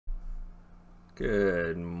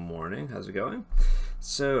Good morning, how's it going?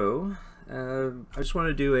 So, I just want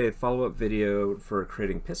to do a follow-up video for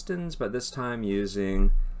creating pistons, but this time using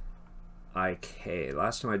IK.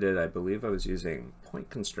 Last time I did, I believe I was using point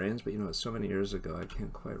constraints, but you know, it's so many years ago, I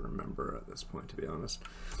can't quite remember at this point, to be honest.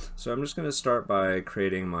 So I'm just going to start by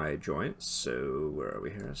creating my joints. So where are we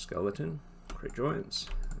here? Skeleton, create joints,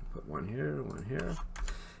 put one here,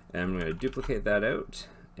 and I'm going to duplicate that out.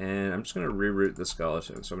 And I'm just going to reroute the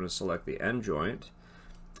skeleton. So I'm going to select the end joint,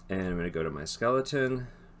 and I'm going to go to my skeleton,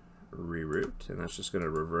 reroute, and that's just going to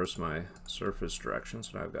reverse my surface direction.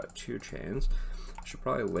 So now I've got two chains. I should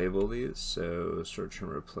probably label these. So search and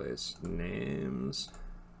replace names.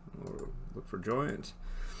 We'll look for joint,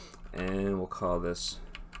 and we'll call this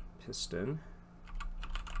piston.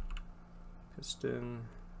 Piston.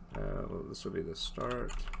 Well, this will be the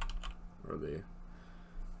start or the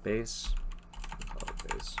base.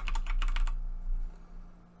 Base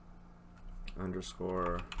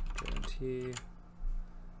underscore JNT,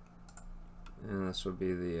 and this will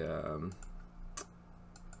be the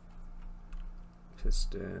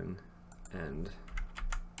piston end.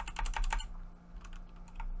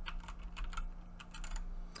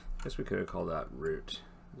 I guess we could have called that root.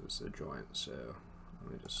 This is a joint, so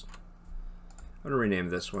let me just, I'm going to rename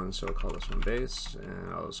this one, so I'll call this one base,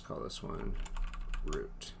 and I'll just call this one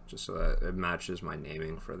root, just so that it matches my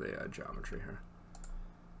naming for the geometry here.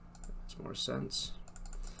 Makes more sense.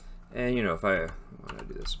 And you know, if I want to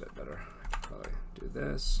do this a bit better, I could probably do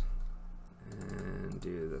this and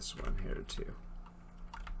do this one here too.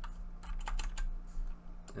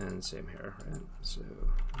 And same here, right? So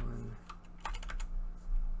 1,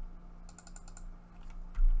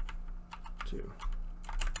 2.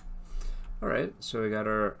 All right, so we got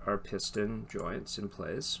our piston joints in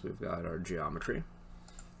place. We've got our geometry.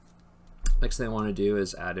 Next thing I want to do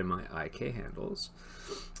is add in my IK handles.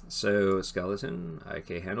 So skeleton,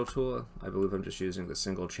 IK handle tool. I believe I'm just using the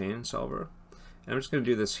single chain solver. And I'm just going to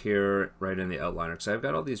do this here right in the outliner, because I've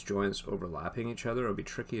got all these joints overlapping each other. It'll be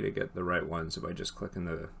tricky to get the right ones if I just click in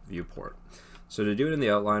the viewport. So to do it in the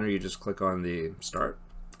outliner, you just click on the start,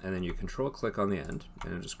 and then you control click on the end,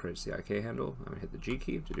 and it just creates the IK handle. I'm gonna hit the G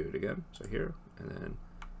key to do it again. So here, and then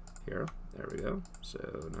here, there we go. So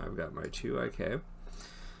now I've got my 2 IK.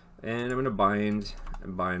 And I'm gonna bind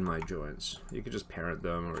my joints. You could just parent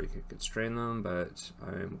them, or you could constrain them, but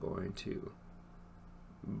I'm going to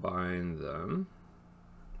bind them.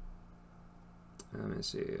 Let me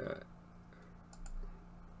see, you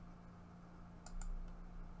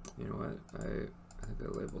know what, I think I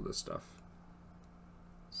labeled this stuff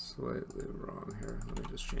slightly wrong here. Let me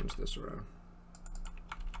just change this around.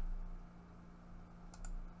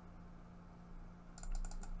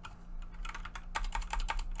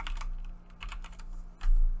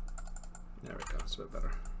 There we go, it's a bit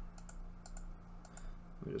better.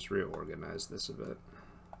 Let me just reorganize this a bit.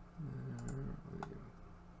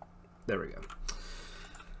 There we go.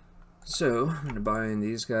 So I'm going to bind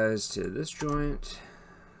these guys to this joint.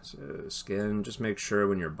 So skin, just make sure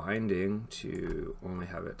when you're binding to only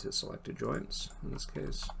have it to selected joints in this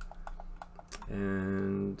case.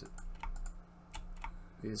 And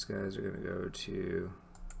these guys are going to go to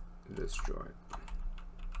this joint.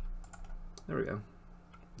 There we go.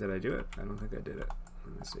 Did I do it? I don't think I did it.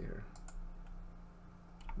 Let me see here.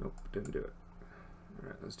 Nope, didn't do it.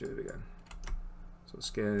 Alright, let's do it again. So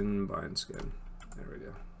skin, bind skin. There we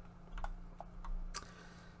go.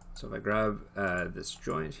 So if I grab this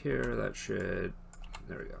joint here, that should,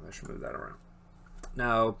 there we go, I should move that around.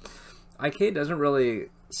 Now, IK doesn't really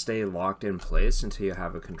stay locked in place until you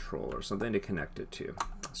have a control or something to connect it to.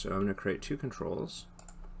 So I'm going to create 2 controls.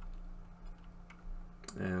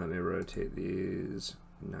 And let me rotate these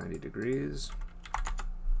 90 degrees.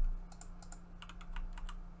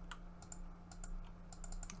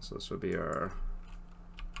 So this will be our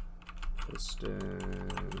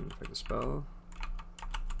piston, if I can spell,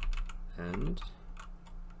 end,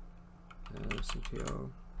 CTL,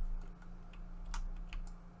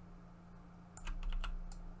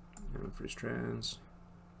 and freeze trans,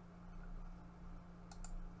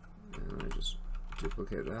 and I just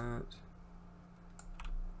duplicate that,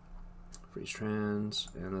 freeze trans,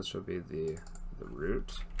 and this will be the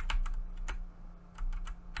root.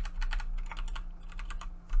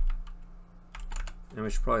 And we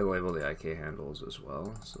should probably label the IK handles as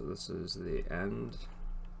well. So this is the end.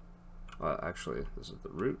 Well, actually, this is the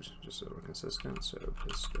root, just so we're consistent. So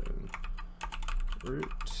piston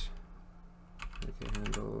root, IK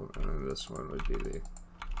handle, and then this one would be the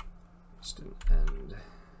piston end.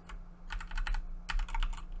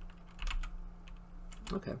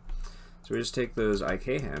 Okay, so we just take those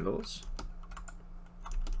IK handles,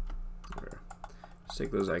 Just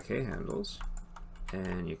take those IK handles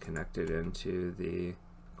and you connect it into the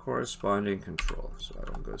corresponding control. So that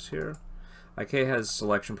one goes here. IK has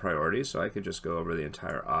selection priority, so I could just go over the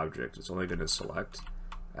entire object. It's only going to select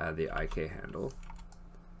the IK handle.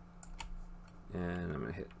 And I'm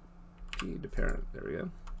going to hit P to parent. There we go.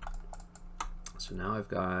 So now I've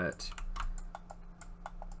got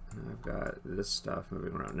this stuff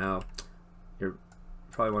moving around. Now, you're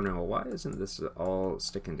probably wondering, well, why isn't this all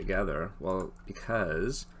sticking together? Well,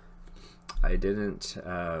 because I didn't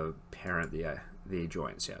parent the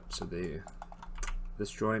joints yet. So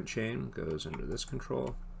this joint chain goes under this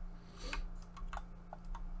control,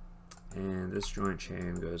 and this joint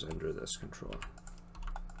chain goes under this control.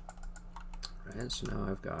 Right. So now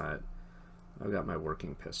I've got my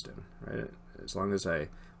working piston. Right. As long as when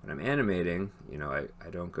I'm animating, you know, I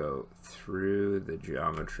don't go through the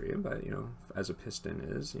geometry, but you know, as a piston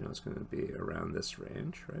is, you know, it's going to be around this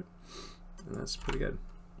range, right? And that's pretty good.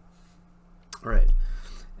 All right.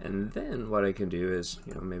 And then what I can do is,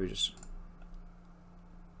 you know, maybe just,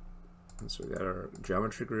 so we got our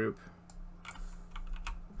geometry group,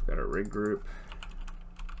 we've got our rig group.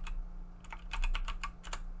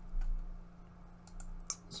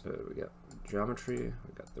 So we got geometry,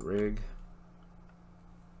 we got the rig.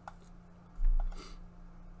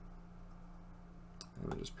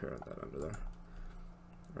 Let me just parent that under there.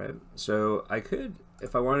 Right, so I could,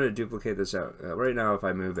 if I wanted to duplicate this out, right now if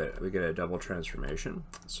I move it, we get a double transformation.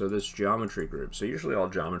 So this geometry group, so usually all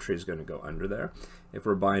geometry is going to go under there. If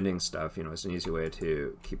we're binding stuff, you know, it's an easy way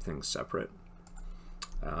to keep things separate.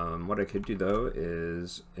 What I could do though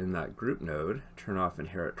is in that group node, turn off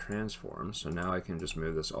inherit transform. So now I can just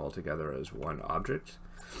move this all together as one object.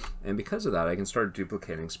 And because of that, I can start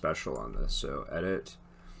duplicating special on this. So edit,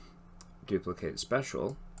 duplicate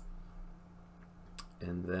special.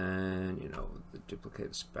 And then, you know, the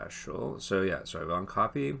duplicate special. So yeah, so I've on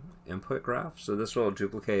copy input graph. So this will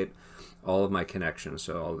duplicate all of my connections.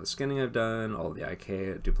 So all the skinning I've done, all the IK,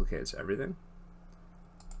 it duplicates everything.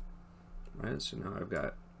 Right, so now I've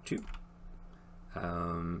got 2.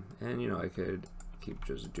 And you know, I could keep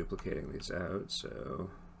just duplicating these out. So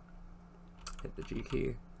hit the G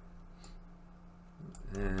key.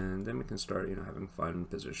 And then we can start, you know, having fun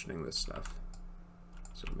positioning this stuff.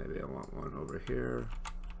 So maybe I want one over here,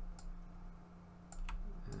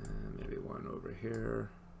 and maybe one over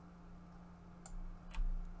here.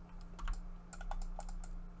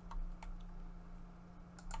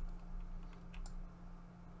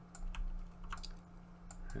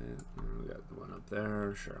 Right, and we got the one up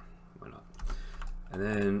there, sure, why not? And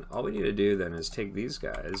then all we need to do then is take these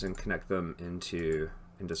guys and connect them into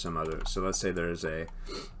some other. So let's say there's a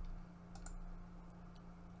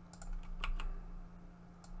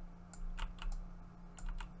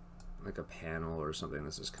like a panel or something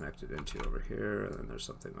this is connected into over here, and then there's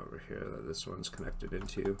something over here that this one's connected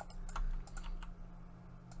into.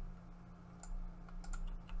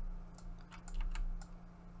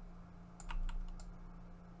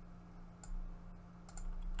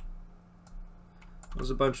 There's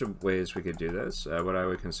a bunch of ways we could do this. What I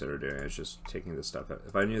would consider doing is just taking this stuff out.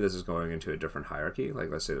 If I knew this is going into a different hierarchy, like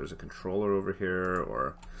let's say there's a controller over here,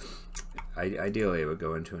 or ideally it would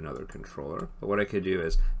go into another controller. But what I could do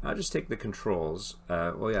is not just take the controls.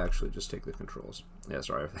 Well, yeah, actually just take the controls. Yeah,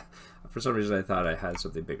 sorry. For some reason I thought I had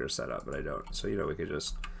something bigger set up, but I don't. So, you know, we could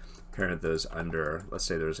just parent those under, let's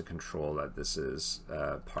say there's a control that this is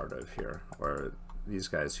part of here, or these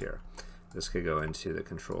guys here. This could go into the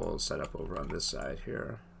controls set up over on this side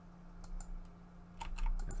here.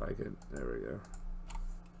 If I could, there we go.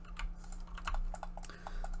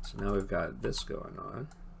 So now we've got this going on,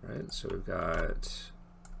 right? So we've got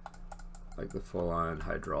like the full-on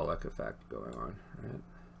hydraulic effect going on, right?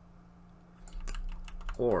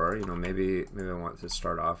 Or, you know, maybe I want to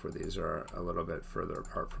start off where these are a little bit further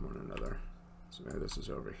apart from one another. So maybe this is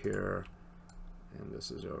over here, and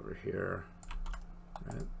this is over here,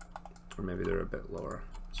 right? Or maybe they're a bit lower.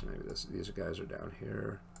 So maybe these guys are down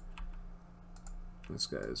here. This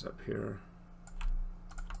guy is up here.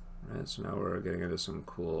 Right, so now we're getting into some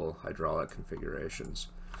cool hydraulic configurations.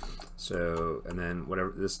 So, and then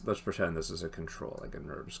whatever this, let's pretend this is a control, like a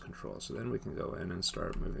NURBS control. So then we can go in and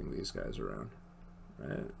start moving these guys around,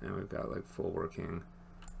 right? And we've got like full working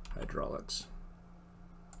hydraulics.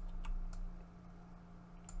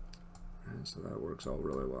 And so that works all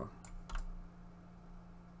really well.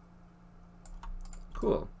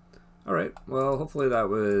 Cool. All right. Well, hopefully that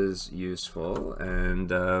was useful,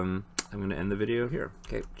 and I'm going to end the video here.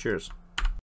 Okay. Cheers.